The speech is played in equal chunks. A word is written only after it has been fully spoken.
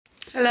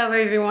Hello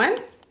everyone.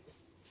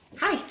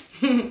 Hi.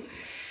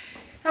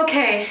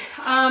 Okay,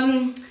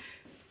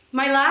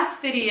 my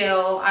last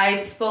video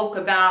I spoke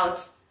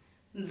about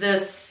the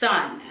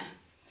sun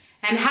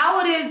and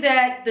how it is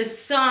that the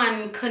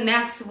sun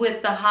connects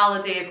with the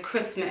holiday of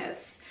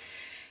Christmas.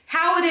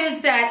 How it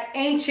is that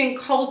ancient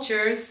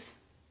cultures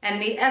and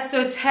the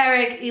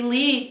esoteric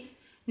elite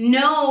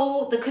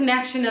know the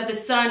connection of the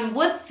sun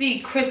with the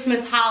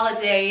Christmas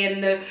holiday,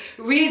 and the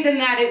reason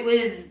that it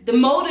was the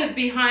motive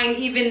behind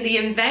even the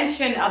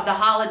invention of the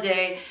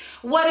holiday.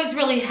 What is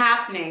really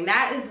happening?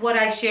 That is what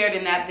I shared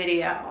in that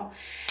video.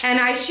 And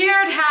I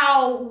shared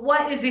how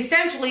what is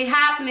essentially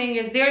happening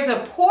is there's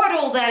a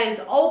portal that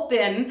is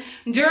open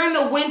during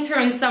the winter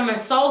and summer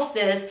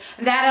solstice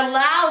that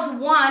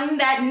allows one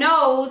that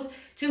knows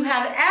to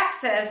have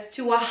access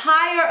to a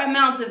higher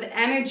amount of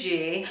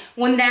energy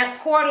when that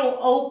portal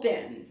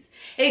opens.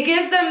 It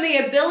gives them the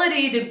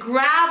ability to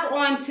grab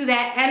onto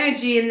that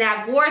energy in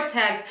that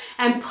vortex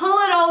and pull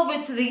it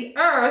over to the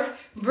earth,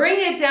 bring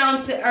it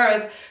down to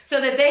earth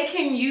so that they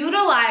can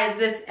utilize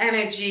this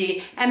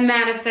energy and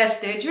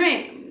manifest their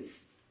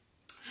dreams.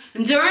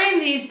 During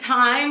these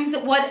times,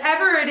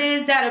 whatever it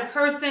is that a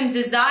person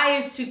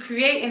desires to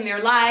create in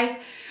their life,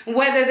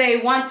 whether they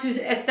want to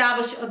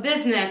establish a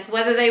business,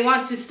 whether they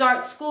want to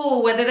start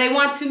school, whether they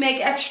want to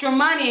make extra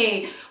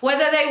money,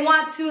 whether they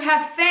want to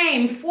have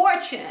fame,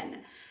 fortune,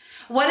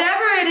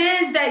 whatever it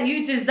is that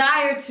you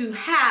desire to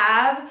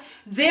have,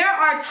 there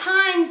are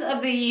times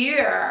of the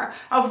year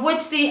of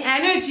which the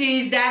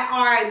energies that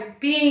are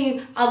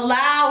being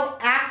allowed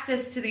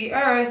access to the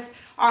earth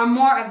are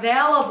more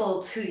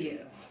available to you.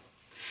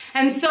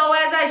 And so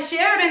as I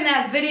shared in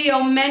that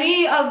video,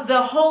 many of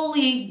the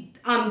holy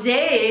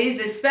days,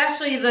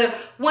 especially the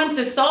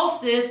winter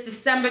solstice,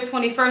 December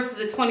 21st to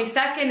the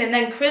 22nd, and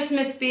then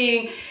Christmas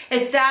being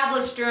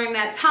established during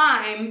that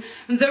time,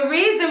 the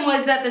reason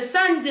was that the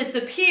sun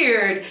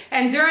disappeared,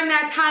 and during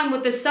that time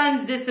with the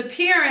sun's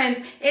disappearance,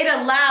 it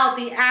allowed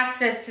the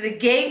access to the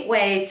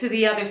gateway to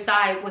the other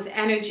side with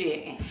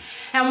energy.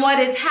 And what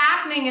is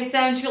happening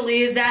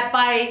essentially is that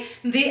by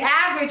the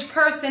average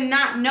person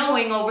not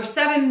knowing, over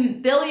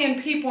 7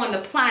 billion people on the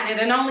planet,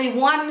 and only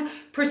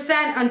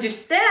 1%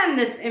 understand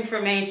this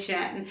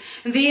information.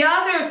 The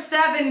other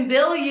 7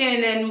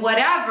 billion and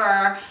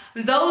whatever,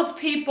 those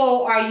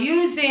people are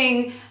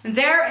using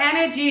their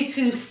energy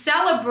to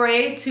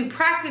celebrate, to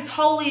practice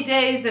holy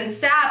days and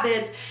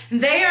Sabbaths.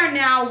 They are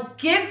now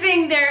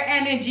giving their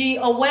energy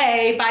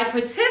away by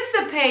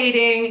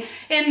participating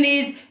in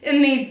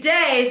these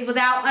days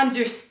without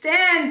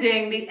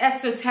understanding the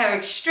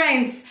esoteric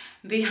strengths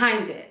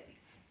behind it.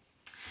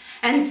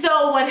 And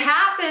so what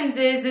happens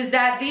is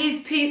that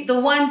these people,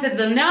 the ones in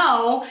the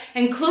know,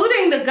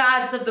 including the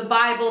gods of the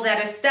Bible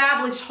that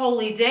establish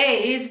holy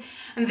days,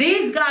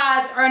 these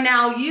gods are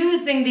now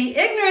using the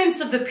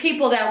ignorance of the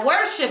people that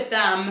worship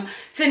them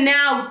to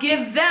now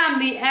give them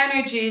the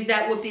energies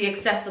that would be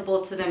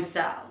accessible to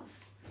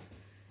themselves.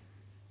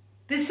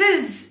 This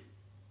is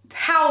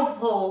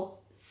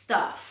powerful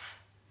stuff.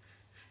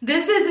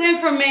 This is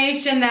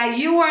information that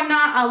you are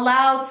not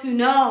allowed to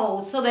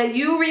know so that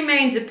you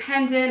remain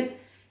dependent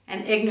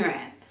and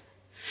ignorant.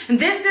 And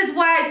this is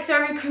why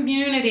certain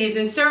communities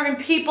and certain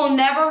people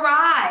never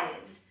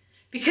rise,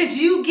 because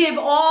you give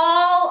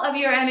all of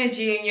your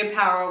energy and your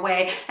power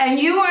away, and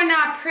you are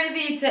not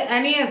privy to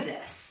any of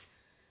this.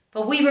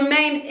 But we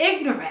remain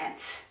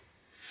ignorant.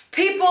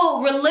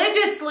 People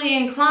religiously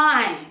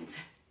inclined.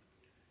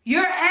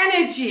 Your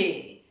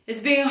energy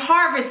is being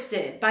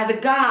harvested by the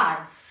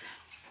gods.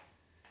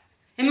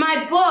 In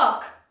my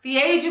book, The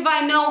Age of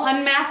I Know,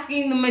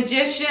 Unmasking the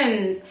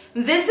Magicians,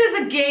 this is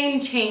a game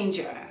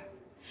changer.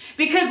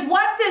 Because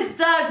what this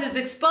does is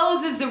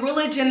exposes the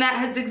religion that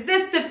has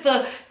existed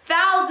for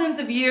thousands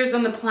of years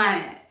on the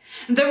planet.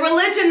 The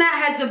religion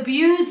that has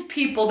abused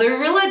people, the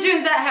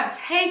religions that have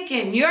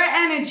taken your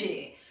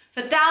energy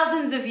for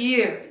thousands of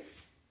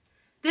years.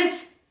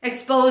 This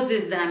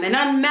exposes them and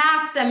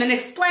unmasks them and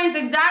explains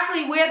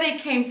exactly where they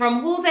came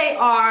from, who they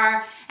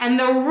are, and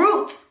the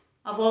root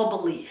of all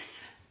belief.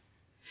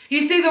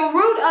 You see, the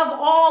root of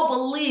all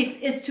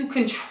belief is to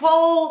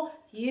control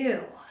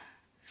you,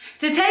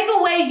 to take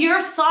away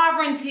your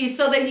sovereignty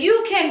so that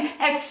you can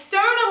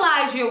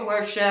externalize your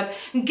worship,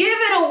 give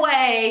it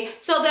away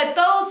so that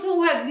those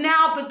who have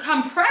now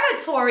become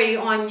predatory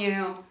on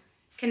you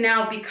can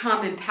now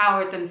become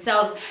empowered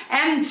themselves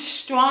and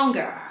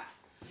stronger.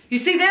 You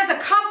see, there's a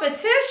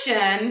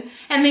competition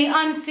in the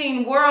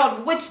unseen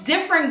world, which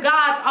different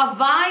gods are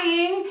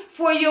vying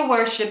for your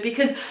worship,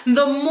 because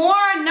the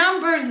more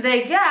numbers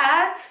they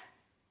get,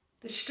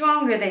 the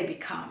stronger they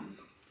become.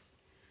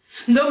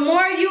 The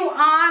more you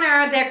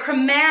honor their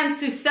commands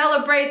to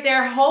celebrate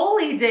their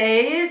holy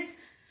days,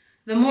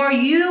 the more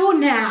you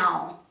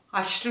now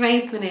are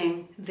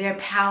strengthening their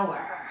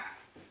power.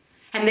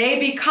 And they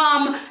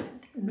become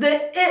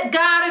the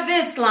God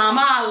of Islam,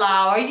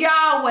 Allah, or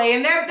Yahweh,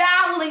 and they're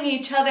battling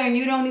each other and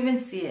you don't even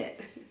see it.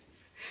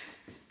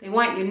 They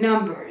want your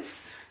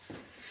numbers.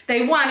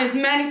 They want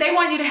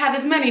you to have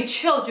as many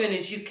children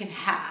as you can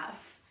have.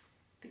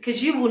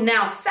 because you will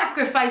now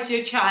sacrifice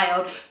your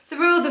child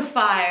through the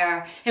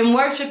fire and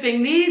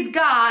worshiping these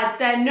gods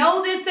that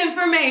know this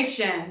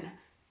information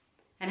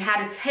and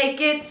how to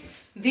take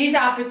these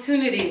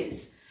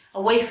opportunities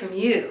away from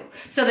you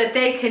so that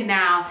they can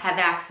now have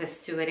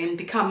access to it and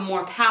become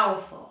more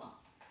powerful.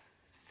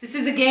 This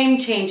is a game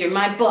changer,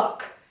 my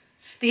book,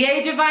 The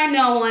Age of I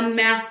Know,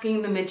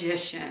 Unmasking the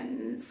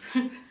Magicians.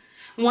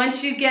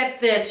 Once you get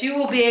this, you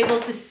will be able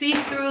to see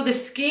through the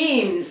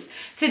schemes,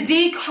 to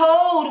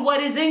decode what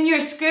is in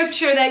your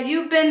scripture that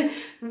you've been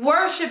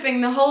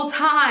worshiping the whole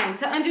time,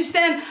 to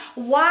understand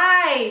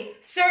why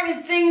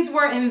certain things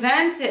were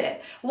invented,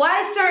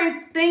 why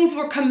certain things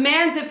were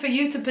commanded for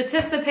you to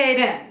participate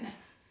in,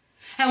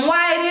 and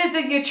why it is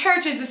that your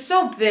churches are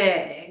so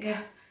big,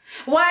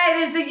 why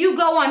it is that you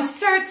go on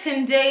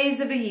certain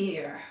days of the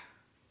year.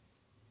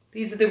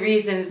 These are the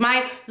reasons.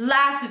 My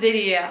last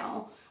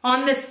video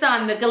on the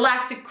sun, the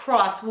galactic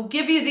cross, will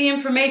give you the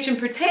information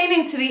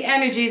pertaining to the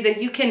energies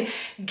that you can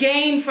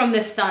gain from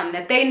the sun,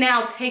 that they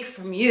now take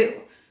from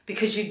you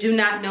because you do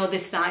not know the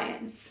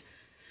science.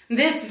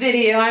 This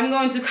video, I'm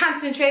going to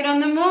concentrate on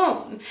the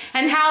moon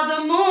and how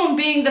the moon,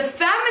 being the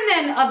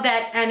feminine of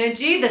that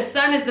energy, the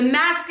sun is the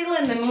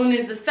masculine, the moon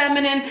is the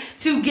feminine,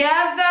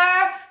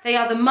 together they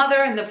are the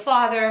mother and the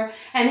father,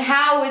 and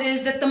how it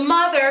is that the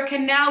mother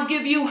can now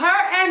give you her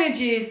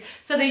energies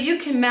so that you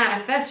can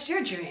manifest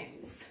your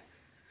dreams,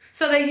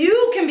 so that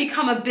you can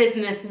become a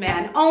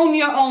businessman, own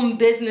your own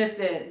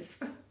businesses.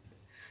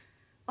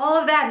 All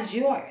of that is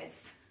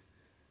yours.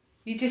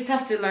 You just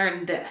have to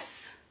learn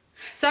this.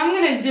 So I'm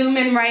going to zoom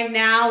in right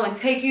now and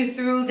take you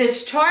through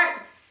this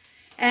chart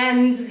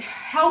and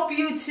help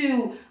you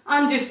to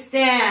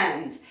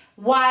understand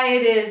why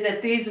it is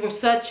that these were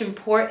such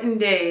important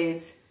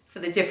days for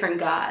the different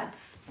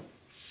gods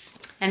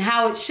and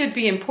how it should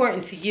be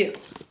important to you.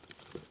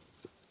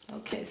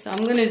 Okay, so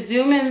I'm going to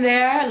zoom in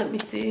there. Let me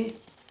see.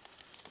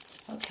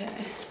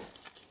 Okay.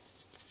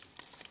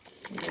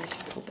 Maybe I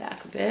should pull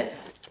back a bit.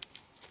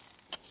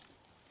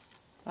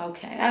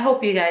 Okay, I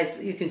hope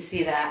you can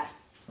see that.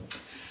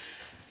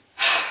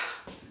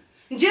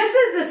 Just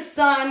as the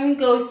sun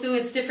goes through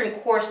its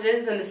different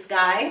courses in the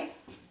sky,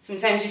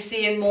 sometimes you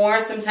see it more,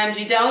 sometimes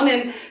you don't,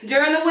 and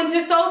during the winter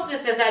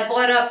solstice, as I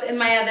brought up in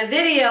my other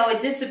video,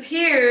 it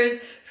disappears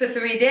for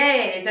 3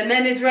 days and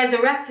then is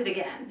resurrected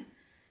again.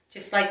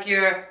 Just like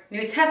your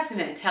New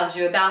Testament tells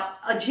you about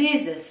a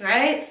Jesus,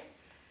 right?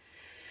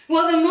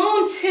 Well, the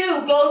moon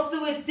too goes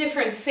through its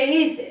different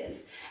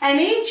phases. And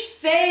each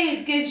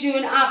phase gives you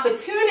an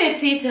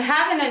opportunity to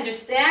have an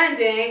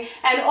understanding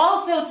and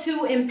also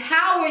to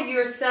empower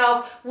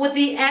yourself with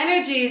the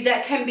energies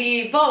that can be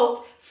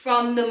evoked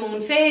from the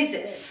moon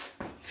phases.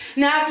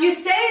 Now, if you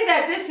say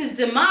that this is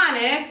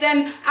demonic,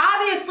 then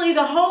obviously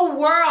the whole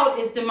world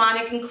is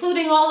demonic,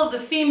 including all of the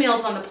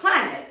females on the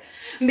planet.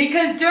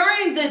 Because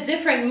during the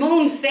different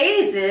moon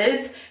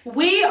phases,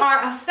 we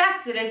are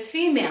affected as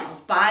females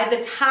by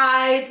the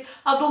tides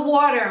of the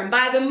water and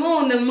by the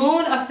moon. The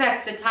moon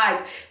affects the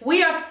tides.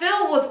 We are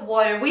filled with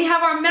water. We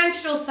have our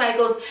menstrual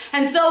cycles.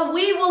 And so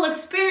we will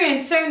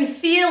experience certain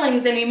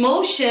feelings and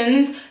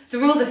emotions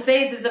through the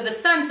phases of the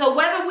sun. So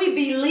whether we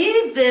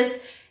believe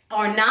this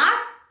or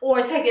not,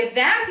 or take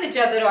advantage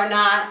of it or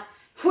not,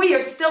 we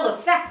are still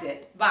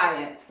affected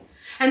by it.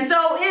 And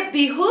so it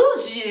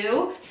behooves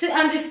you to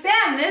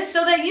understand this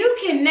so that you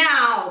can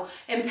now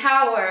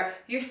empower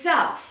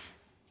yourself.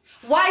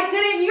 Why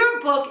didn't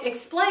your book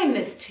explain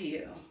this to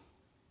you?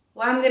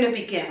 Well, I'm going to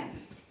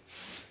begin.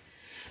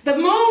 The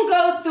moon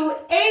goes through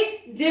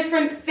 8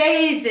 different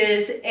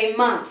phases a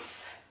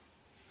month.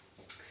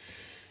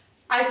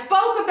 I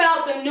spoke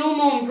about the new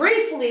moon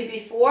briefly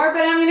before,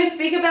 but I'm going to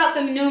speak about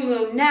the new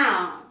moon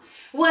now.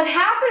 What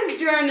happens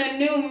during the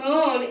new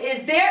moon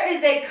is there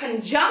is a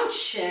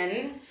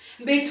conjunction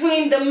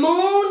between the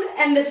moon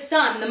and the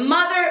sun, the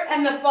mother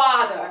and the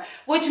father,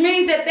 which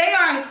means that they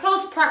are in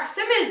close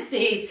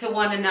proximity to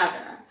one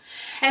another.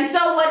 And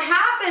so what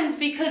happens,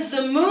 because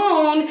the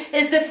moon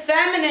is the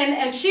feminine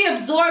and she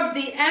absorbs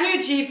the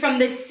energy from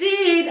the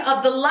seed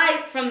of the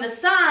light from the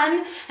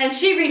sun, and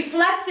she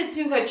reflects it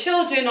to her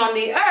children on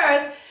the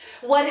earth,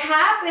 what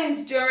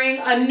happens during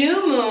a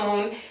new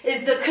moon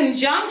is the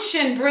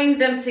conjunction brings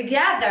them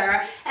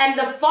together, and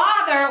the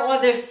father or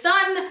the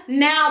sun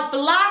now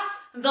blocks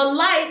the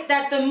light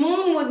that the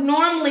moon would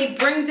normally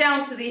bring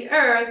down to the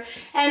earth,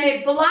 and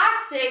it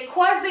blocks it,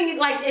 causing it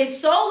like a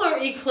solar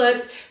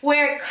eclipse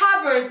where it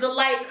covers the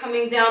light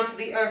coming down to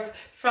the earth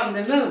from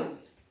the moon.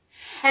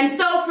 And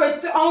so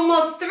for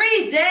almost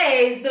 3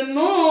 days, the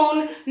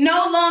moon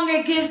no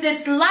longer gives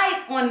its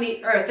light on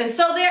the earth, and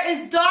so there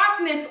is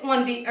darkness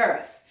on the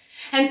earth.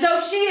 And so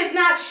she is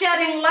not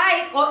shedding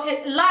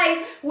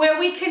light where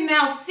we can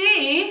now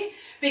see,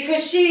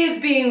 because she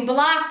is being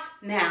blocked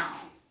now.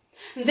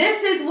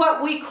 This is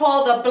what we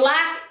call the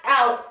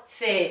blackout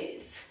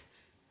phase.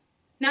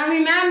 Now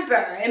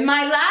remember, in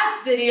my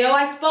last video,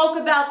 I spoke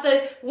about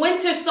the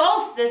winter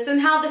solstice and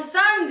how the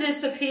sun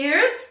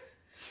disappears.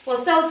 Well,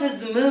 so does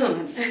the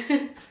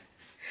moon.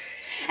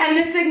 And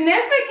the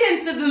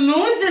significance of the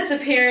moon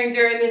disappearing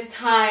during this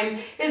time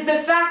is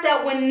the fact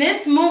that when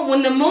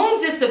the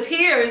moon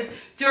disappears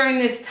during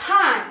this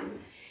time,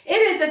 it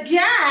is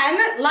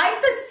again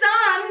like the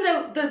sun,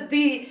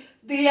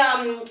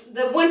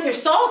 the winter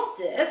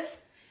solstice.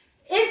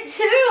 It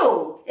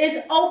too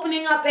is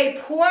opening up a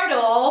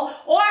portal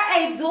or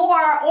a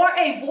door or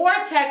a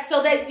vortex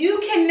so that you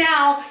can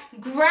now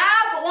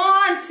grab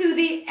on to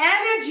the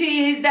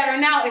energies that are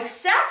now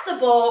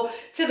accessible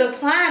to the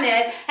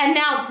planet and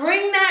now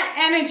bring that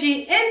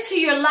energy into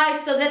your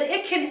life so that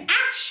it can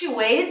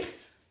actuate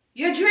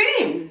your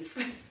dreams.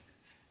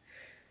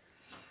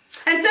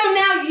 And so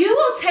now you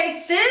will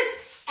take this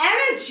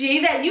energy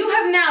that you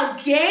have now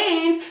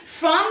gained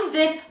from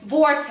this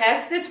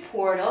vortex, this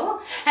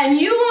portal, and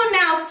you will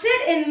now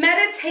sit in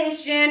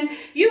meditation.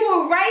 You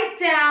will write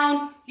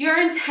down your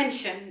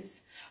intentions,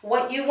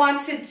 what you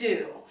want to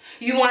do.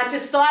 You want to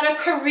start a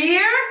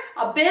career,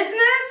 a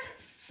business?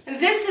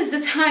 This is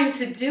the time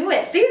to do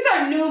it. These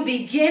are new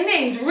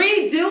beginnings,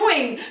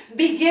 redoing,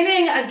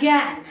 beginning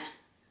again.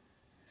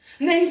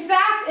 And in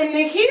fact, in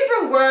the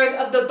Hebrew word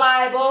of the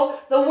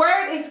Bible, the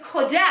word is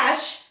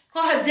kodesh,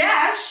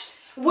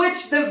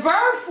 which the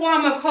verb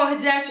form of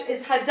kodesh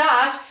is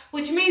hadash,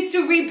 which means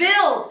to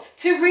rebuild,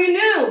 to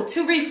renew,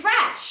 to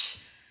refresh.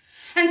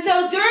 And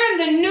so during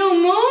the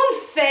new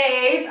moon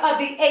phase of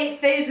the 8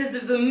 phases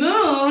of the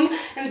moon,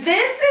 and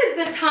this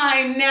is the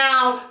time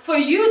now for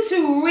you to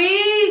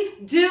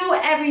redo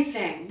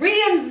everything,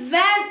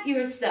 reinvent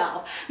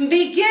yourself,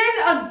 begin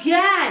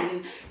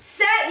again,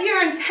 set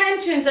your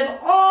intentions of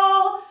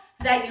all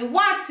that you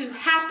want to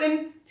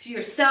happen to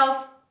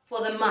yourself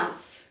for the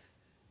month.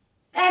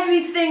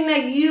 Everything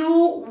that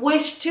you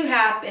wish to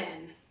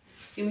happen,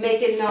 you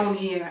make it known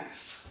here.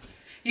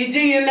 You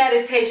do your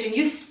meditation.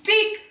 You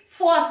speak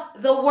forth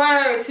the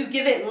word to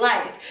give it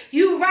life.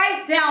 You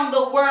write down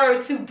the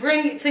word to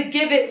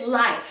give it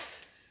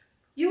life.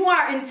 You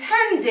are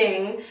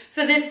intending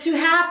for this to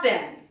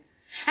happen.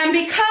 And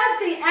because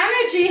the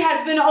energy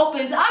has been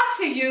opened up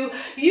to you,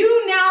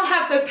 you now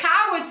have the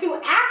power to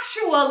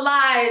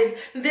actualize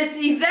this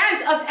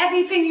event of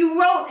everything you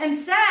wrote and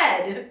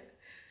said.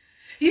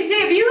 You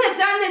see, if you had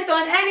done this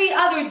on any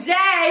other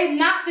day,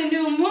 not the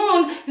new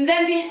moon,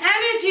 then the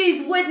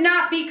energies would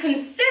not be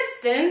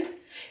consistent.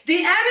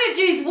 The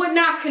energies would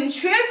not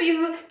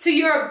contribute to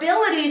your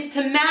abilities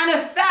to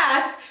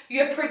manifest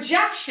your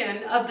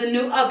projection of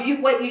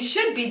what you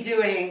should be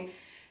doing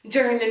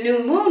during the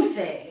new moon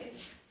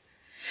phase.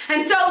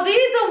 And so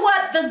these are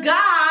what the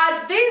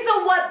gods, these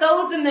are what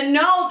those in the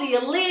know, the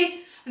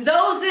elite,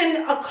 those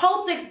in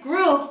occultic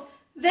groups,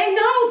 they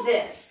know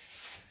this.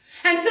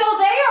 And so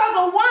they are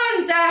the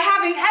ones that are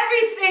having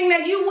everything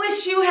that you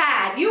wish you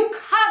had. You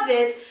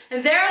covet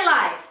their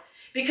life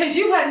because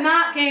you have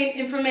not gained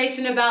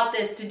information about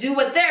this to do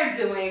what they're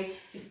doing,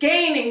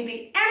 gaining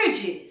the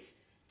energies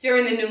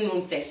during the new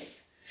moon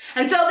phase.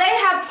 And so they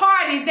have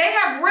parties, they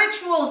have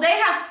rituals, they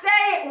have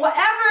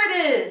whatever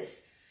it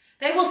is.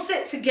 They will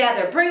sit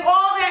together, bring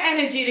all their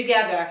energy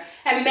together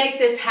and make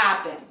this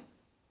happen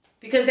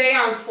because they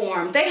are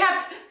informed. They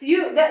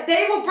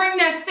will bring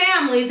their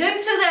families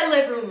into their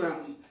living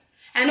room.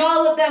 And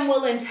all of them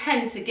will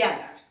intend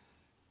together.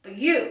 But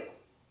you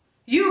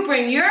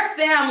bring your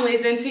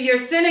families into your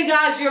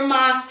synagogues, your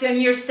mosques, and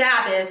your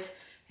Sabbaths,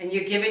 and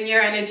you're giving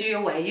your energy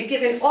away. You're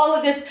giving all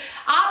of this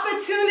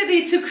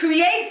opportunity to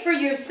create for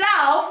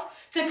yourself,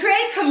 to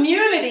create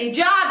community,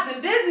 jobs,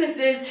 and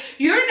businesses.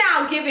 You're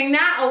now giving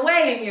that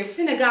away in your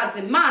synagogues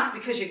and mosques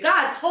because your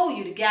God told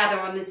you to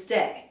gather on this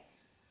day.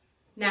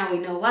 Now we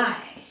know why.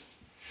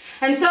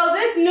 And so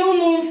this new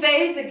moon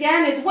phase,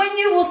 again, is when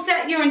you will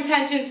set your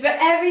intentions for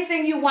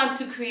everything you want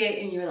to create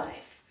in your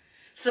life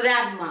for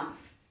that month.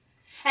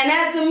 And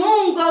as the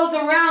moon goes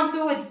around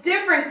through its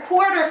different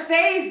quarter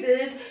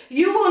phases,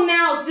 you will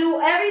now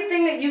do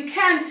everything that you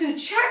can to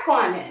check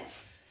on it.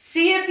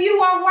 See if you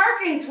are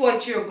working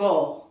towards your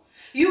goal.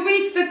 You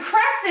reach the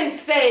crescent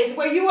phase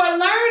where you are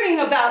learning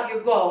about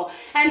your goal.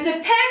 And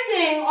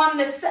depending on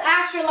the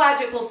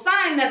astrological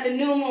sign that the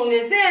new moon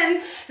is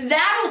in,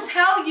 that will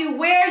tell you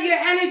where your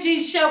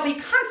energies shall be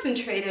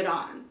concentrated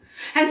on.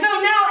 And so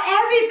now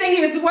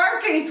everything is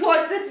working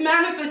towards this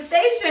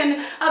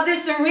manifestation of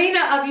this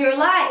arena of your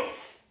life.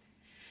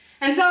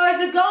 And so as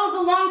it goes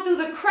along through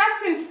the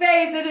crescent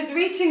phase, it is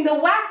reaching the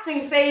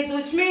waxing phase,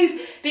 which means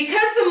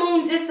because the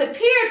moon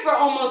disappeared for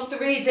almost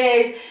 3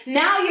 days,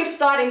 now you're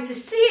starting to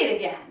see it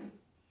again.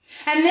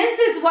 And this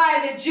is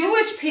why the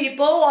Jewish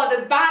people, or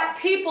the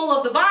people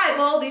of the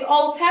Bible, the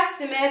Old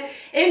Testament,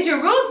 in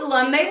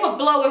Jerusalem, they would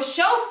blow a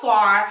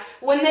shofar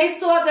when they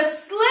saw the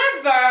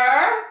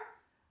sliver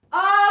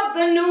of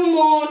the new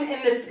moon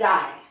in the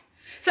sky.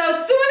 So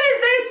as soon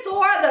as they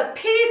saw the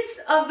piece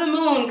of the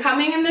moon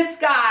coming in the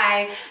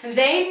sky,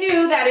 they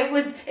knew that it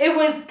was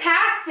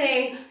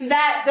passing,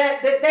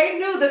 they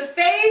knew the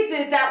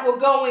phases that were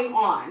going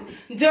on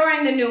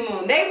during the new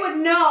moon. They would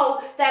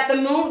know that the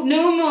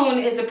new moon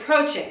is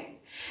approaching.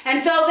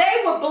 And so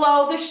they would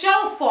blow the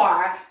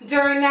shofar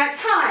during that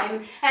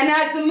time. And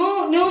as the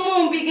new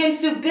moon begins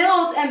to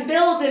build and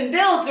build and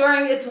build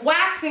during its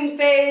waxing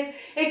phase,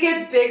 it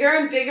gets bigger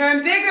and bigger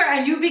and bigger,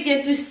 and you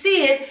begin to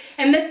see it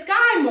in the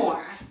sky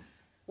more.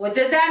 What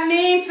does that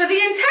mean for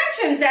the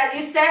intentions that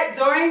you set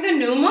during the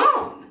new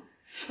moon?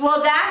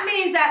 Well, that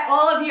means that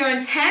all of your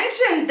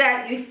intentions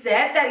that you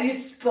set, that you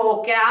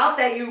spoke out,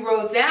 that you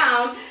wrote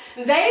down,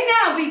 they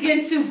now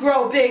begin to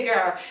grow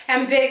bigger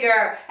and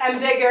bigger and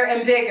bigger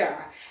and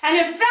bigger. And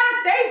in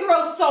fact, they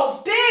grow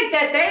so big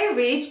that they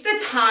reach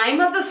the time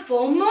of the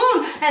full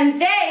moon,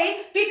 and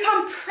they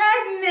become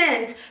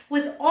pregnant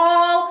with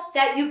all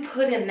that you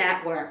put in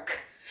that work.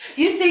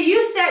 You see,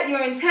 you set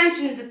your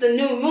intentions at the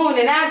new moon,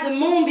 and as the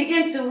moon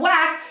begins to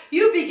wax,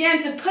 you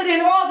begin to put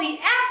in all the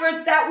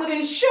efforts that would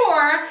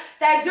ensure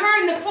that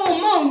during the full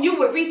moon, you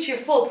would reach your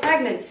full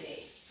pregnancy.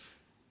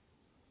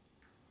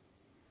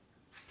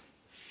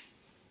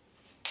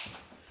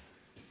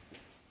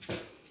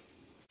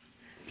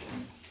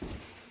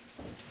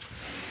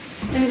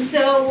 And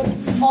so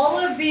all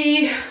of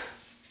the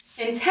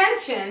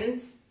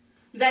intentions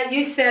that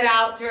you set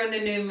out during the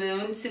new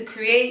moon to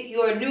create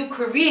your new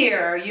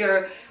career,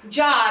 your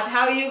job,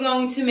 how are you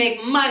going to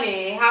make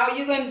money, how are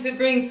you going to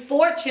bring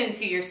fortune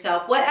to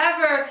yourself,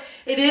 whatever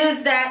it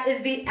is that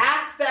is the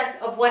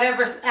aspect of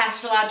whatever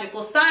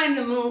astrological sign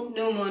the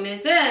new moon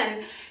is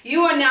in,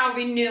 you are now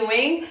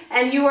renewing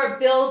and you are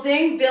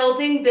building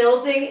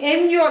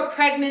in your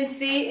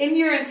pregnancy, in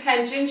your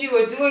intentions. You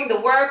are doing the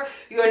work,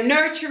 you are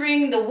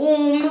nurturing the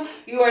womb,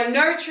 you are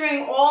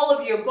nurturing all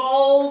of your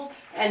goals,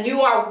 and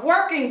you are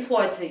working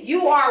towards it.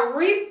 You are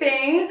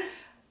reaping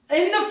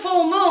in the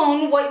full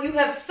moon what you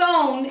have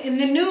sown in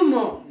the new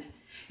moon.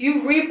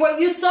 You reap what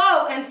you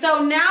sow. And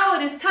so now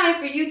it is time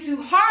for you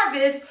to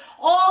harvest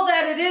all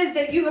that it is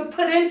that you have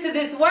put into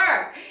this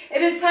work.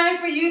 It is time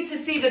for you to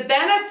see the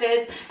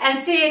benefits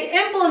and see it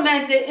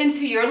implemented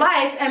into your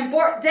life and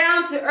brought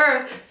down to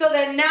earth so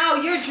that now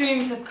your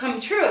dreams have come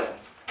true.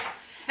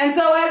 And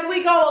so as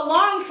we go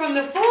along from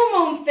the full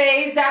moon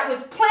phase that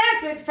was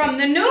planted from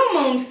the new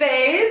moon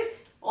phase,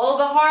 all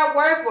the hard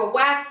work, we're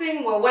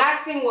waxing,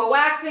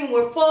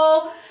 we're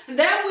full. And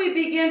then we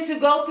begin to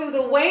go through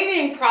the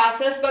waning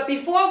process, but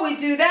before we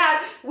do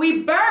that, we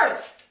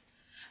burst.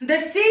 The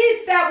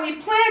seeds that we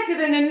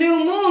planted in a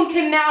new moon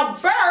can now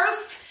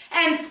burst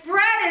and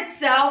spread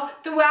itself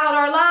throughout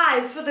our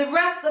lives for the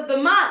rest of the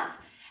month.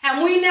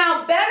 And we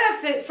now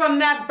benefit from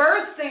that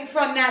bursting,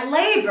 from that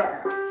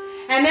labor.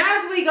 And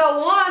as we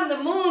go on,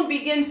 the moon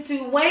begins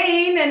to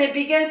wane and it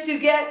begins to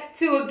get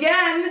to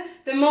again,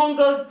 the moon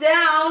goes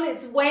down,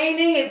 it's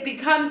waning, it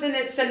becomes in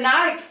its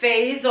synodic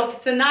phase, or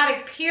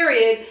synodic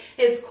period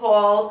it's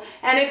called,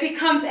 and it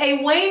becomes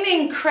a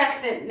waning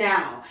crescent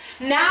now.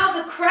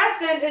 Now the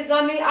crescent is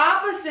on the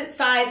opposite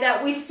side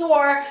that we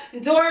saw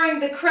during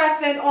the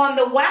crescent on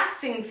the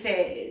waxing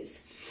phase.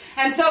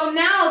 And so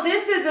now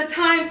this is a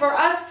time for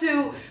us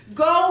to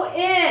go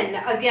in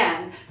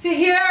again. To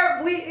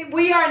here,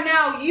 we are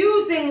now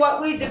using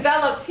what we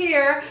developed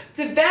here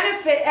to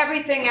benefit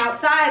everything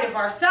outside of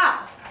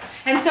ourselves.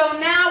 And so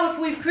now if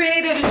we've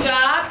created a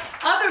job,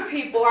 other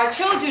people, our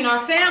children,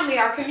 our family,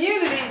 our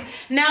communities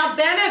now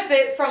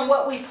benefit from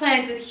what we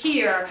planted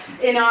here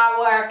in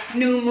our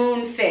new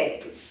moon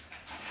phase.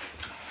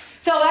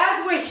 So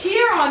as we're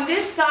here on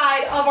this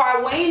side of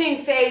our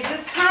waning phase,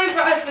 it's time for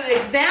us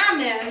to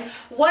examine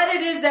what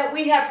it is that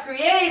we have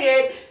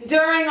created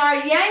during our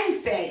yang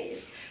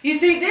phase. You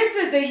see, this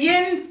is the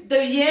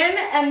yin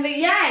and the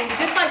yang,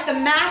 just like the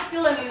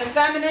masculine and the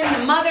feminine,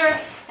 the mother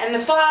and the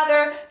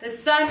father, the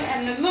sun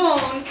and the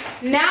moon.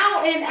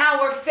 Now in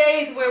our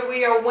phase where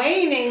we are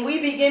waning,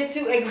 we begin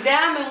to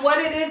examine what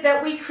it is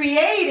that we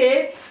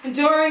created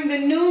during the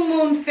new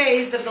moon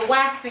phase of the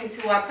waxing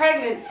to our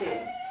pregnancy.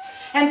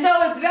 And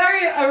so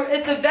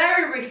it's a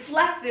very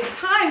reflective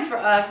time for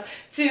us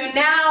to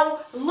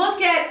now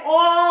look at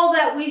all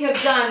that we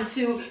have done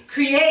to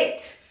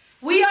create.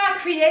 We are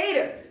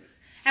creators.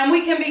 And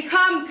we can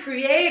become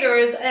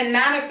creators and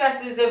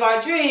manifestors of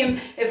our dream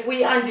if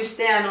we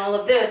understand all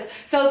of this.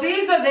 So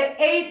these are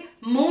the 8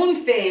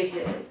 moon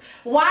phases.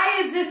 Why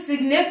is this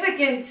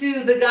significant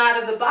to the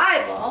God of the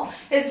Bible?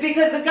 It's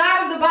because the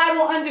God of the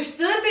Bible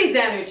understood these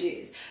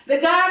energies. The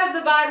God of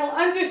the Bible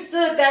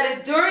understood that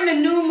as during the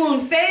new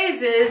moon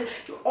phases,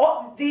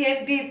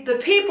 the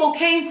people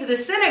came to the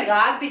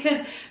synagogue,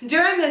 because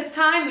during this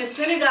time the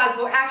synagogues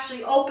were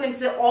actually open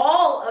to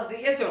all of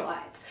the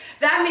Israelites.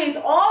 That means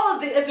all of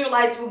the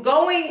Israelites were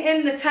going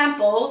in the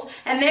temples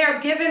and they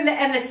are giving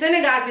and the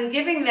synagogues and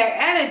giving their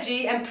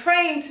energy and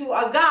praying to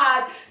a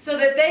God so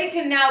that they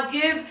can now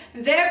give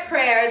their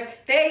prayers.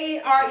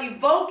 They are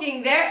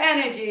evoking their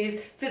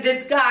energies to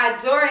this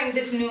God during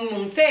this new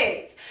moon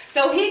phase.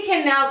 So he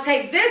can now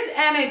take this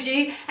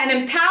energy and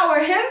empower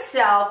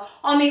himself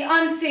on the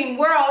unseen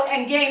world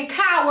and gain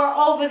power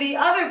over the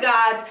other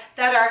gods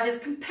that are his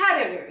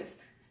competitors.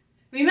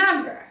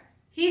 Remember,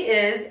 he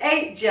is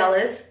a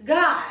jealous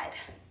God.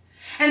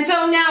 And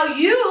so now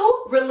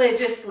you,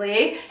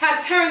 religiously,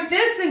 have turned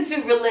this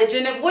into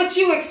religion, of which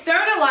you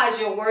externalize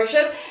your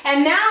worship,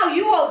 and now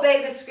you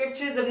obey the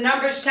scriptures of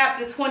Numbers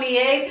chapter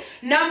 28,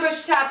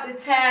 Numbers chapter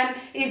 10,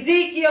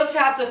 Ezekiel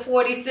chapter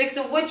 46,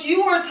 of which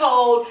you were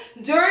told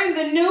during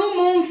the new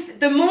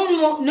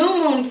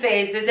moon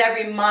phases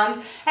every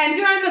month, and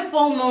during the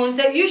full moons,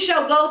 that you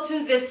shall go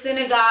to the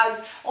synagogues,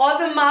 or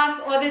the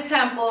mosques, or the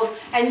temples,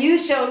 and you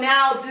shall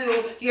now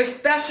do your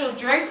special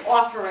drink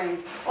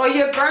offerings, or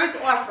your burnt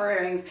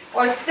offerings,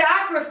 or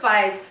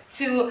sacrifice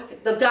to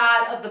the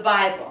God of the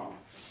Bible.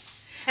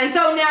 And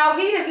so now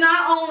he is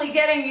not only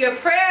getting your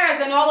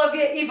prayers and all of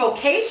your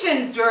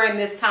evocations during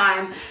this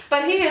time,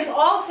 but he is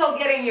also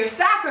getting your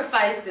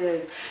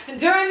sacrifices. And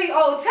during the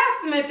Old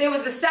Testament, there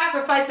was a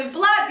sacrifice of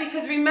blood,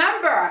 because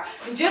remember,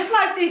 just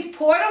like these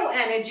portal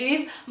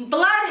energies,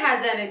 blood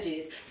has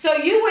energies. So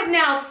you would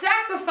now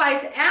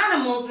sacrifice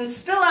animals and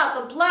spill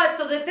out the blood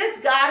so that this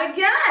God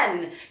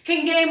again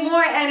can gain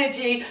more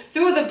energy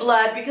through the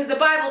blood, because the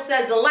Bible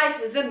says the life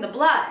is in the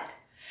blood.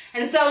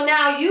 And so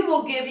now you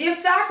will give your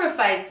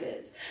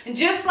sacrifices. And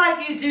just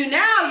like you do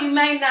now, you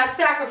may not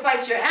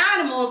sacrifice your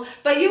animals,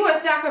 but you are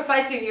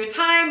sacrificing your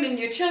time and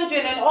your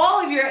children and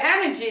all of your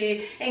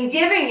energy and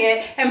giving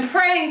it and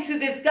praying to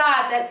this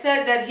God that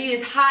says that he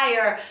is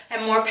higher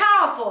and more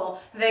powerful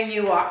than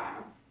you are.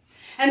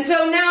 And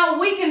so now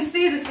we can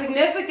see the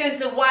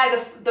significance of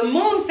why the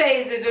moon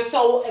phases are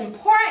so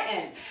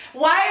important.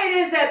 Why it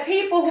is that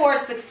people who are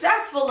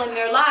successful in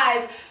their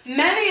lives,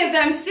 many of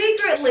them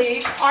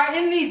secretly are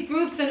in these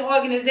groups and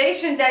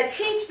organizations that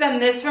teach them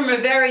this from a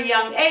very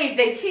young age.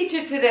 They teach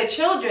it to their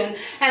children,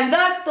 and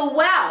thus the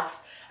wealth,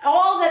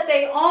 all that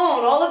they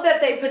own, all of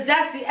that they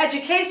possess, the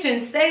education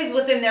stays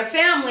within their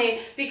family,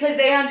 because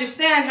they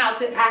understand how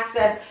to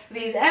access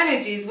these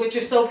energies, which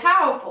are so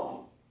powerful.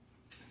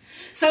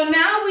 So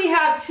now we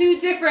have two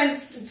different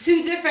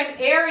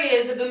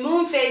areas of the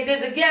moon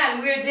phases.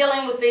 Again, we're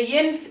dealing with the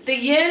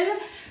yin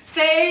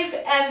phase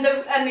and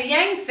the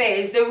yang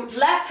phase, the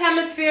left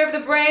hemisphere of the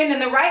brain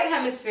and the right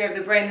hemisphere of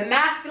the brain, the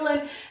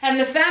masculine and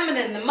the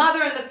feminine, the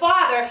mother and the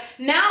father.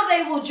 Now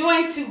they will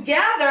join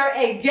together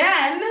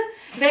again.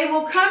 They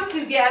will come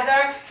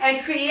together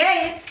and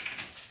create,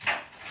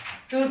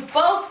 through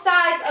both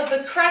sides of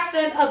the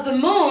crescent of the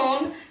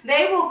moon,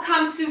 they will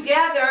come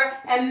together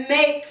and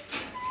make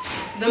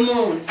the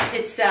moon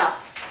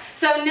itself.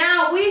 So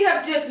now we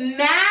have just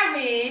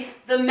married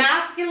the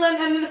masculine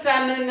and the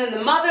feminine and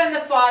the mother and the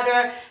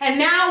father, and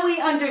now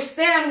we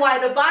understand why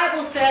the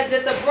Bible says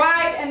that the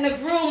bride and the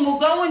groom will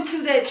go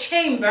into their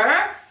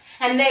chamber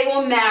and they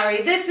will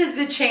marry. This is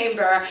the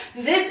chamber.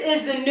 This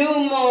is the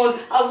new moon,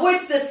 of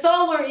which the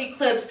solar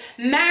eclipse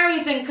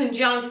marries and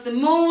conjuncts the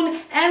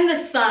moon and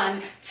the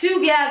sun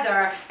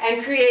together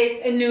and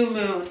creates a new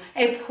moon,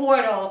 a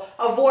portal,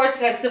 a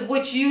vortex, of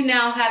which you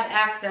now have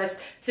access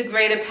to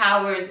greater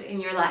powers in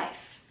your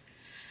life.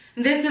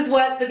 This is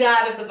what the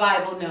God of the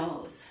Bible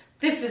knows.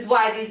 This is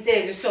why these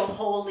days are so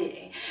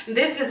holy.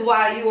 This is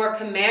why you are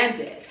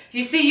commanded.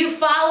 You see, you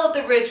followed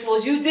the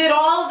rituals. You did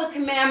all of the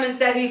commandments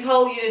that he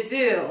told you to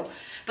do,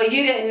 but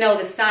you didn't know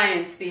the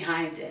science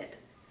behind it.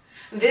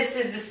 This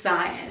is the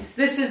science.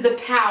 This is the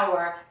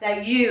power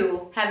that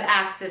you have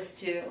access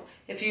to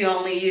if you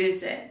only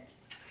use it.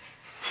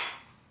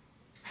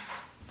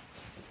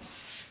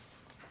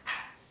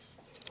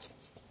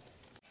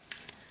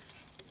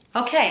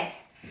 Okay,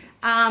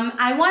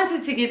 I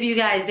wanted to give you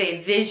guys a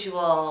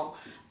visual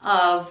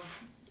of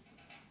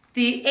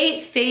the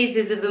 8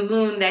 phases of the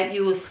moon that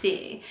you will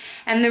see.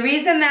 And the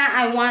reason that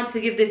I want to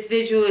give this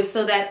visual is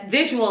so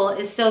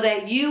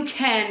that you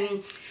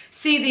can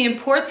see the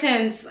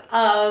importance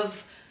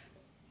of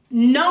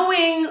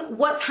knowing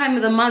what time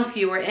of the month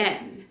you are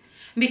in.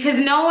 Because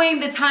knowing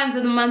the times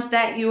of the month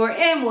that you are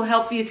in will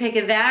help you take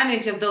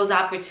advantage of those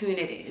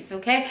opportunities,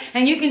 okay?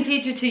 And you can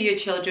teach it to your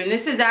children.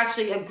 This is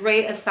actually a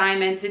great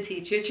assignment to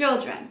teach your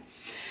children.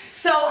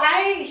 So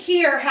I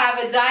here have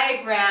a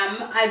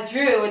diagram, I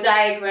drew a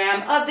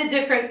diagram of the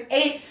different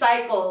 8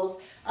 cycles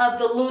of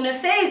the lunar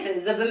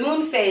phases, of the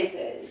moon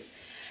phases.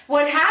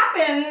 What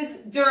happens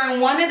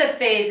during one of the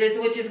phases,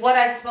 which is what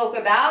I spoke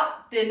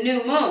about, the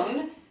new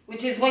moon,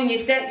 which is when you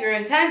set your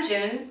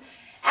intentions,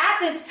 at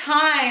this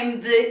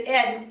time,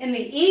 in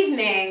the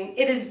evening,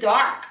 it is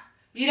dark.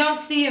 You don't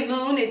see a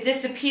moon, it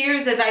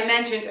disappears, as I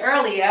mentioned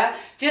earlier,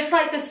 just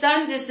like the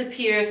sun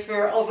disappears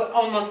for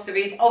over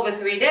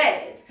 3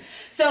 days.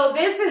 So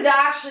this is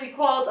actually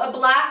called a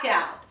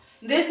blackout.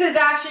 This is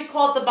actually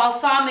called the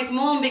balsamic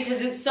moon,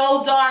 because it's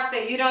so dark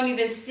that you don't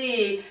even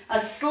see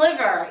a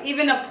sliver,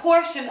 even a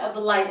portion of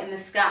the light in the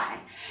sky.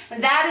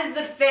 And that is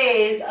the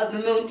phase of the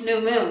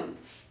new moon.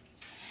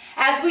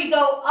 As we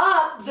go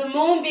up, the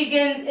moon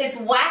begins its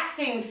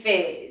waxing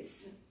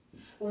phase.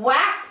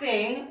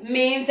 Waxing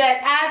means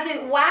that as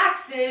it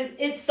waxes,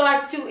 it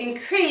starts to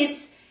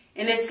increase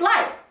in its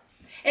light.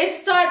 It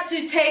starts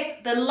to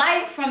take the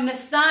light from the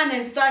sun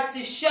and starts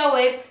to show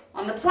it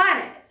on the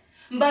planet.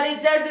 But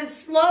it does it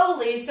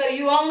slowly, so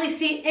you only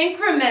see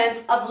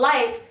increments of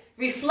light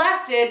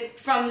reflected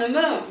from the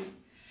moon.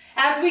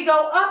 As we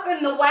go up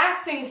in the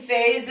waxing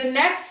phase, the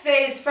next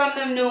phase from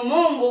the new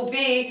moon will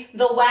be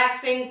the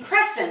waxing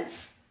crescent.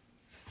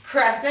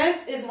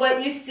 Crescent is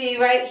what you see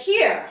right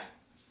here.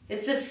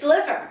 It's a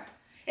sliver.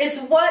 It's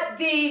what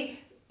the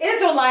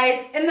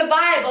Israelites in the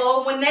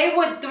Bible, when they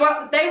would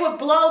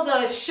blow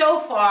the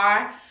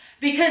shofar,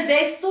 because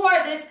they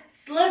saw this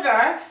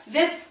sliver,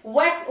 this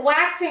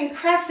waxing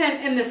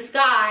crescent in the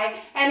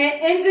sky, and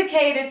it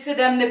indicated to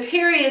them the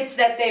periods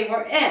that they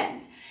were in.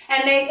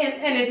 And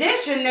in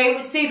addition, they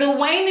would see the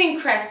waning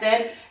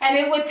crescent, and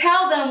it would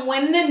tell them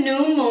when the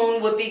new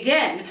moon would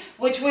begin,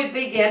 which would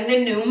begin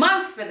the new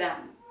month for them.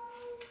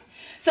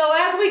 So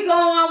as we go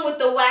on with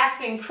the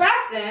waxing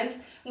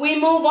crescent, we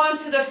move on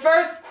to the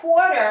first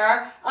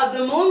quarter of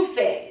the moon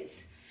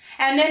phase.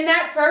 And in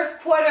that first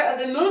quarter of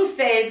the moon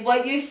phase,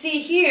 what you see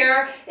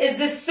here is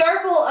the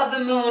circle of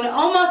the moon,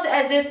 almost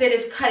as if it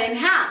is cut in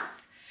half.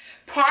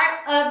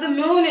 Part of the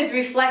moon is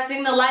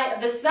reflecting the light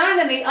of the sun,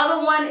 and the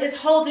other one is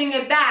holding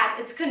it back.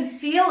 It's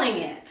concealing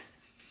it.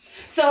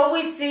 So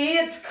we see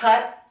it's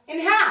cut in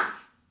half.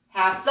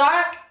 Half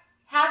dark,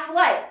 half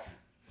light.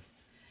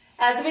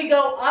 As we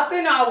go up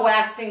in our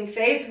waxing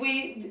phase,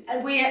 we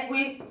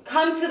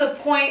come to the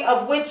point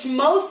of which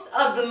most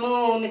of the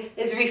moon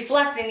is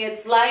reflecting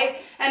its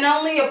light, and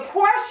only a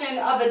portion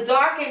of a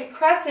darkened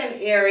crescent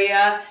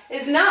area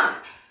is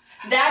not.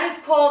 That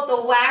is called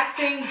the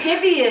waxing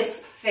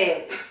gibbous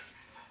phase.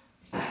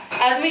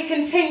 As we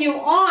continue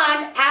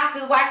on after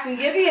the waxing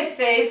gibbous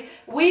phase,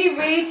 we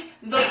reach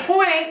the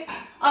point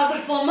of the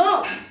full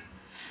moon.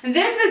 And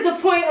this is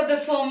the point of the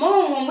full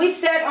moon. When we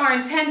set our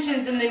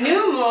intentions in the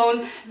new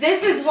moon,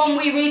 this is when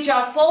we reach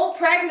our full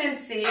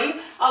pregnancy of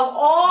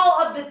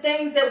all of the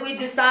things that we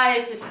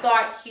decided to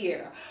start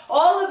here.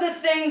 All of the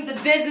things, the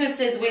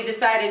businesses we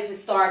decided to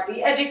start,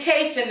 the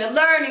education, the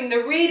learning,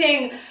 the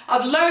reading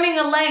of learning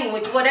a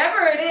language,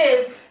 whatever it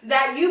is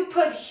that you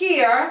put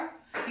here,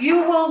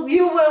 you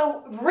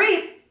will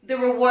reap the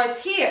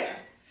rewards here.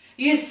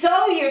 You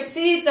sow your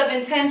seeds of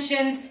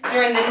intentions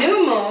during the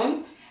new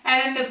moon,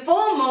 and in the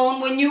full moon,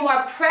 when you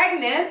are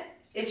pregnant,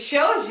 it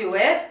shows you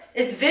it.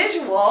 It's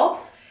visual.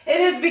 It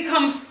has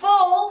become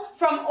full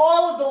from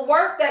all of the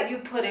work that you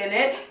put in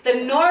it, the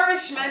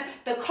nourishment,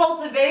 the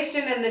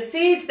cultivation, and the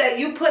seeds that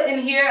you put in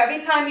here.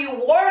 Every time you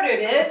watered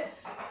it,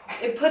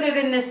 it put it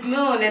in this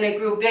moon, and it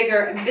grew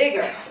bigger and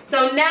bigger.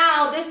 So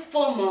now this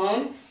full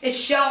moon is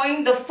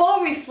showing the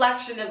full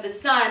reflection of the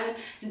sun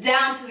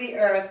down to the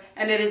earth,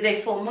 and it is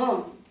a full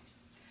moon.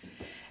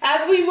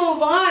 As we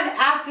move on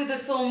after the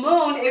full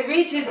moon, it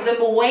reaches the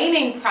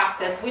waning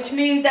process, which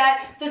means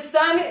that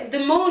the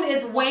moon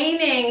is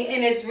waning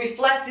in its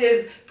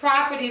reflective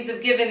properties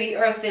of giving the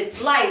earth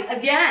its light.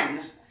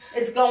 Again,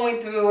 it's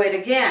going through it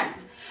again.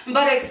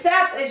 But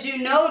except, as you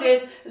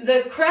notice,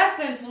 the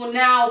crescents will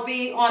now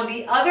be on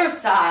the other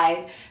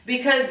side,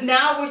 because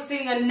now we're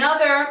seeing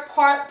another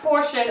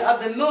portion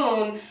of the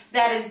moon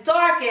that is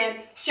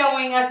darkened,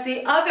 showing us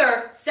the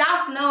other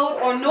south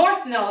node or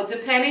north node,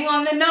 depending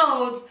on the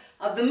nodes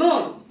of the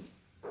moon.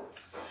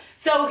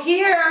 So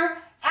here,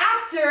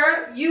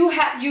 after you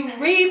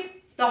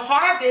reap the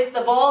harvest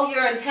of all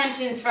your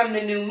intentions from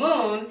the new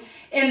moon,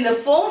 in the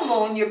full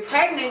moon, you're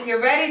pregnant,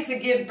 you're ready to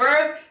give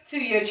birth to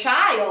your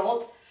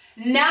child.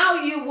 Now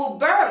you will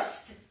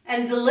burst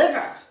and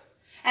deliver.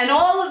 And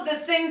all of the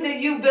things that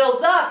you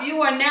built up,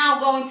 you are now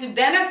going to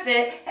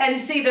benefit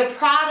and see the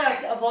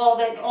product of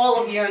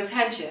all of your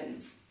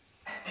intentions.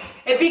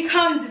 It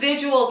becomes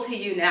visual to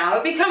you now.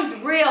 It becomes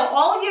real.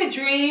 All your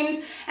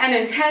dreams and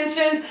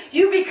intentions,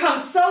 you become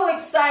so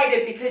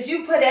excited because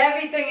you put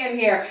everything in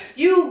here.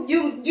 You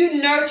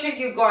nurtured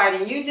your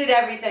garden. You did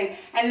everything.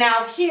 And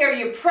now here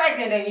you're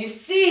pregnant and you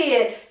see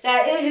it,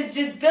 that it has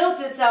just built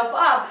itself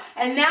up.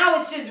 And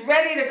now it's just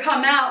ready to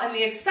come out. And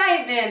the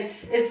excitement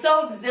is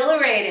so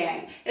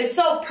exhilarating. It's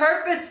so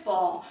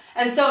purposeful.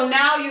 And so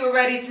now you are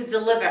ready to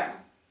deliver.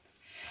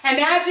 And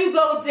as you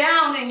go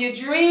down and your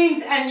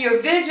dreams and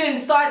your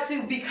visions start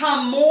to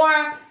become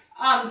more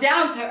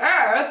down to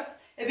earth,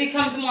 it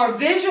becomes more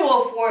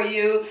visual for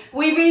you,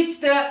 we reach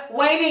the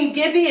waning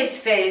gibbous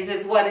phase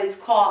is what it's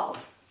called.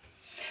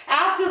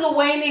 After the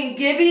waning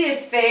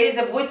gibbous phase,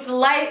 of which the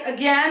light,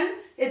 again,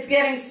 it's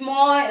getting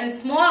smaller and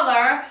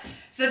smaller,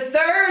 the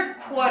third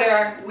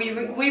quarter, we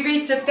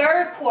reach the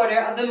third quarter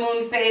of the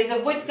moon phase,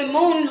 of which the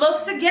moon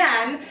looks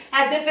again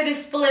as if it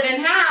is split in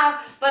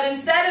half, but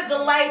instead of the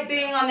light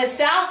being on the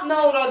south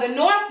node or the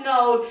north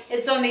node,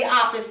 it's on the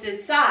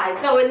opposite side.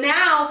 So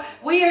now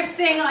we are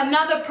seeing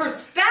another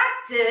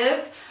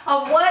perspective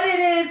of what it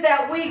is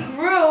that we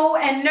grew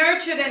and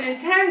nurtured and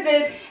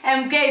intended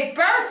and gave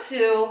birth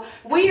to.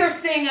 We are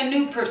seeing a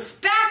new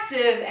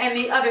perspective and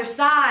the other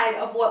side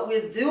of what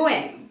we're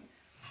doing.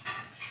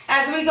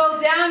 As we go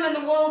down and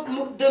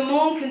the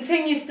moon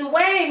continues to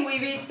wane, we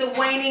reach the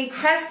waning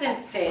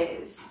crescent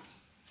phase.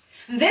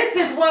 This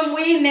is when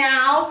we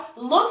now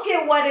look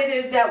at what it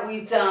is that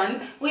we've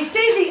done. We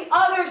see the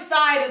other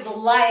side of the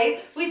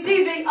light. We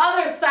see the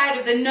other side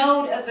of the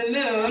node of the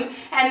moon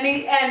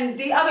and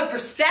the other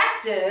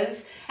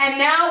perspectives. And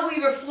now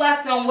we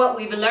reflect on what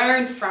we've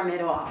learned from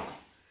it all.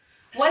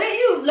 What did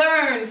you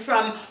learn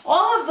from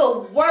all of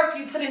the work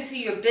you put into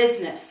your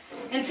business,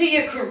 into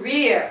your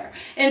career,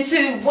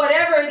 into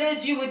whatever it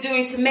is you were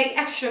doing to make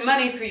extra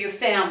money for your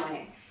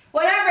family?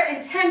 Whatever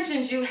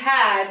intentions you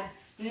had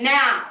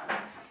now,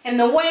 in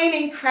the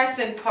waning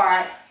crescent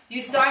part,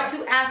 you start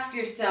to ask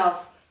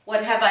yourself,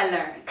 what have I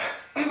learned?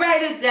 You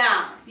write it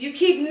down. You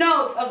keep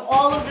notes of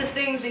all of the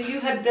things that you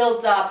have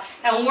built up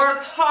and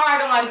worked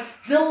hard on,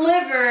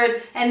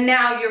 delivered, and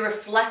now you're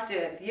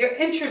reflective. You're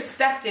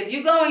introspective.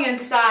 You're going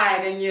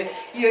inside and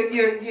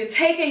you're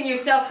taking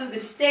yourself through the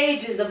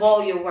stages of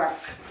all your work.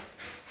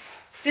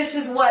 This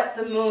is what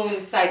the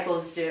moon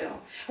cycles do.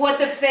 What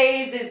the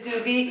phases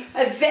do. The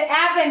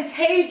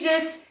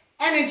advantageous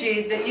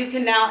energies that you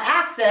can now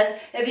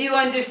access if you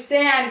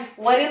understand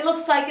what it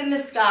looks like in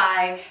the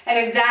sky and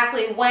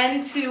exactly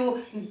when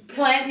to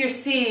plant your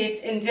seeds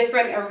in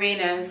different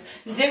arenas,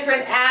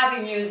 different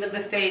avenues of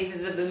the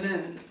phases of the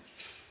moon.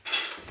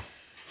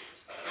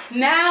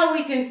 Now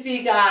we can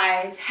see,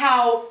 guys,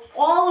 how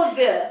all of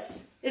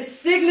this is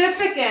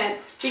significant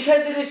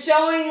because it is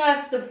showing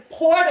us the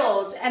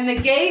portals and the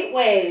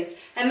gateways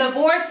and the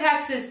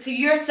vortexes to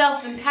your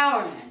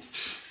self-empowerment.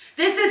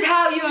 This is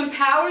how you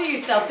empower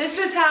yourself. This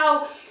is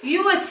how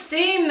you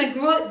esteem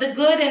the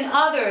good in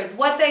others,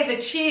 what they've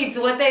achieved,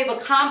 what they've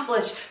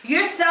accomplished.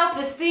 Your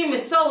self-esteem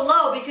is so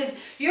low because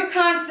you're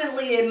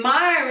constantly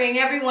admiring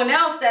everyone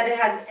else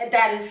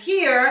that is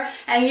here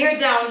and you're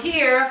down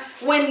here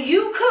when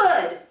you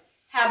could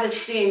have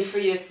esteem for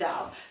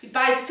yourself.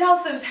 By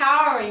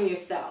self-empowering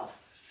yourself,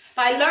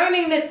 by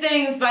learning the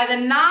things, by the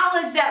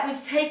knowledge that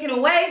was taken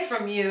away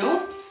from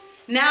you,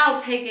 now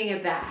taking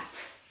it back.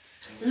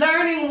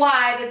 Learning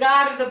why the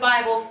God of the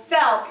Bible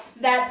felt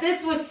that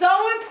this was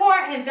so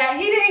important that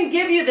he didn't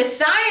give you the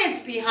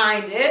science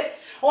behind it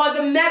or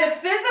the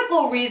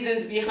metaphysical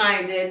reasons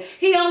behind it.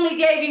 He only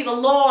gave you the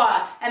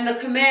law and the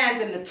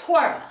command and the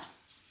Torah.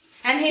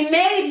 And he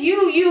made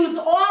you use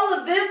all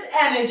of this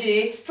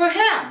energy for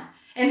him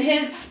in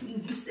his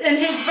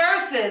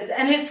verses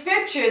and his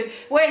scriptures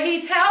where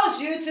he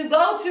tells you to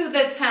go to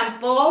the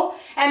temple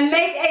and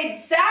make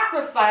a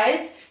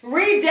sacrifice,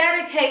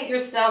 rededicate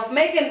yourself,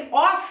 make an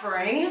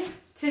offering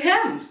to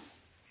him.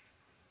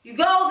 You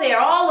go there,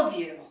 all of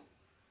you.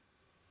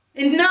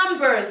 In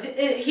Numbers,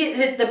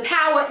 the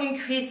power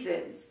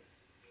increases.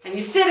 And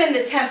you sit in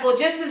the temple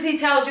just as he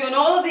tells you in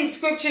all of these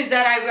scriptures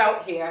that I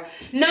wrote here.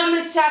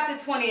 Numbers chapter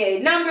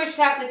 28, Numbers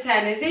chapter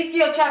 10,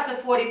 Ezekiel chapter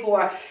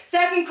 44,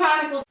 2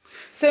 Chronicles.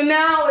 So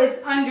now it's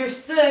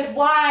understood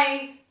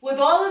why, with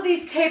all of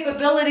these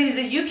capabilities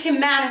that you can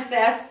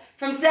manifest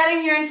from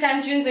setting your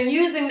intentions and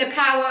using the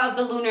power of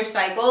the lunar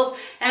cycles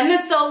and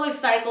the solar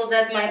cycles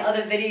as my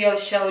other video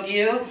showed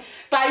you,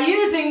 by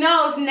using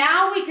those,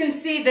 now we can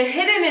see the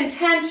hidden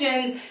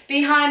intentions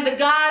behind the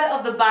God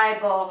of the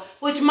Bible,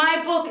 which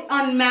my book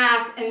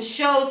unmasks and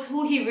shows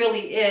who he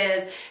really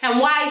is and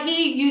why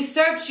he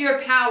usurps your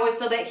power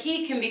so that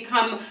he can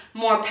become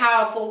more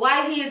powerful,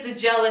 why he is a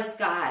jealous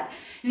God.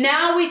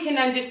 Now we can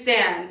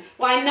understand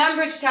why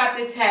Numbers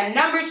chapter 10,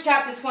 Numbers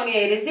chapter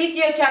 28,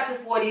 Ezekiel chapter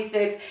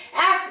 46,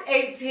 Acts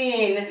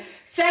 18,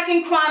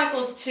 2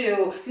 Chronicles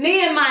 2,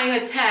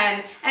 Nehemiah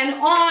 10, and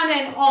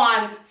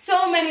on.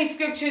 So many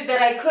scriptures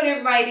that I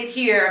couldn't write it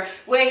here,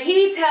 where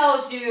he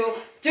tells you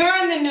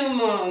during the new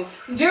moon,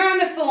 during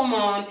the full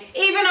moon,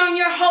 even on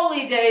your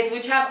holy days,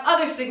 which have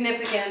other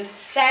significance,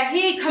 that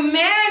he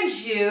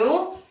commands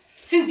you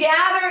to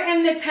gather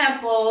in the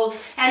temples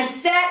and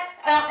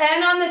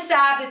and on the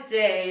Sabbath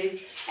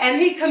days, and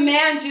he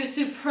commands you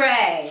to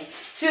pray,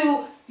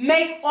 to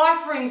make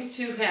offerings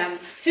to him,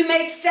 to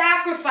make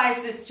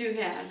sacrifices to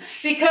him.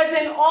 Because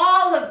in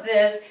all of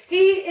this,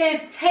 he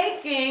is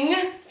taking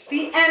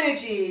the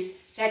energies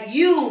that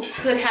you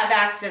could have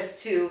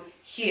access to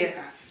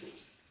here.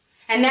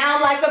 And now,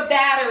 like a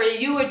battery,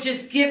 you are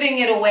just giving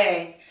it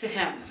away to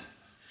him.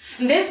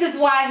 And this is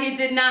why he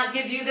did not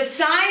give you the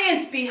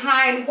science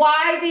behind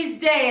why these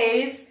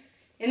days,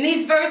 in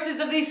these verses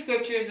of these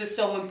scriptures, are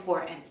so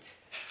important.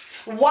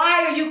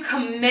 Why are you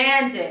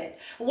commanded?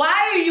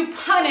 Why are you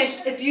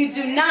punished if you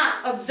do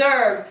not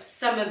observe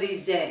some of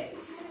these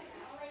days?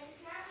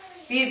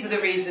 These are the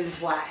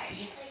reasons why.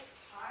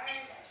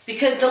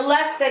 Because the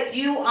less that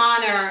you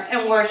honor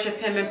and worship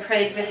him and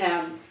pray to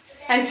him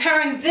and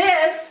turn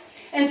this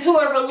into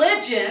a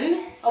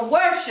religion of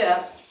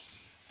worship,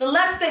 the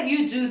less that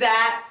you do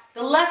that,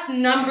 the less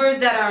numbers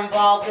that are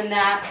involved in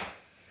that,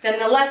 then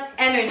the less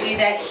energy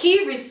that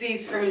he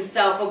receives for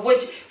himself, of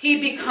which he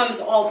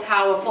becomes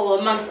all-powerful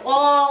amongst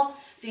all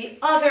the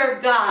other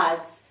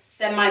gods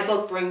that my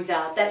book brings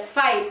out, that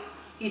fight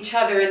each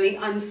other in the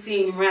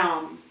unseen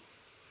realm.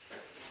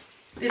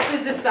 This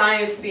is the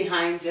science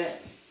behind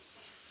it.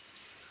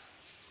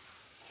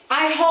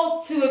 I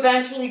hope to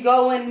eventually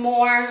go in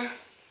more.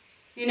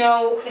 You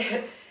know,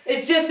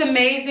 it's just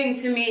amazing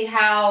to me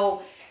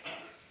how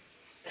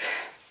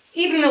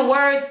even the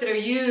words that are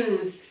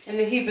used in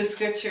the Hebrew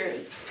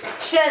scriptures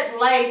shed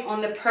light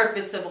on the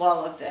purpose of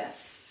all of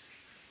this.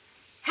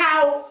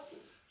 How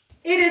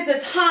it is a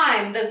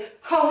time, the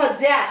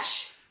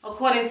Kohadesh,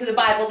 according to the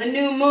Bible, the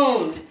new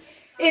moon.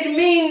 It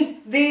means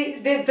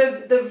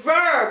the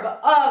verb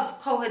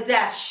of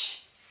Kohadesh.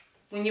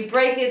 When you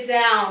break it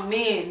down,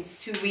 means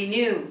to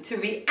renew, to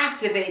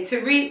reactivate,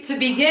 to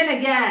begin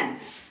again.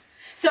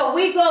 So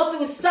we go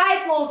through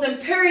cycles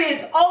and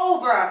periods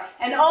over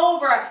and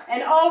over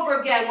and over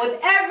again with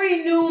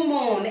every new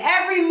moon,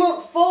 every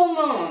full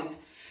moon.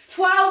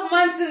 12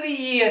 months in the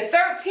year,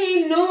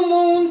 13 new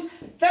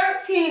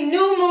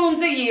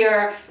moons a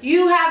year.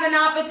 You have an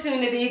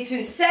opportunity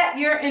to set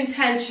your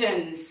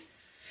intentions,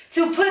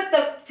 to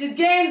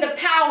gain the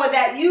power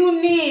that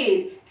you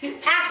need to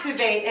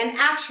activate and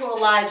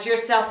actualize your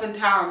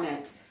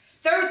self-empowerment.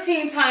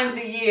 13 times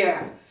a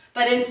year,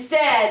 but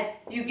instead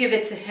you give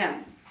it to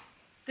him.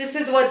 This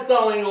is what's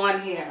going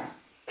on here.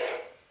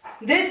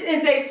 This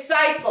is a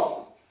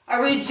cycle,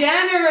 a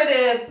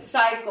regenerative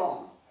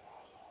cycle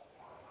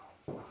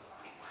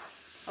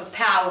of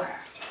power.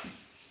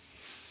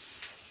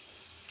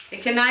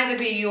 It can either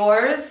be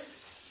yours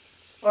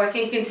or it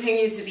can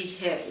continue to be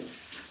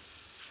his.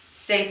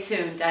 Stay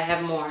tuned, I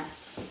have more.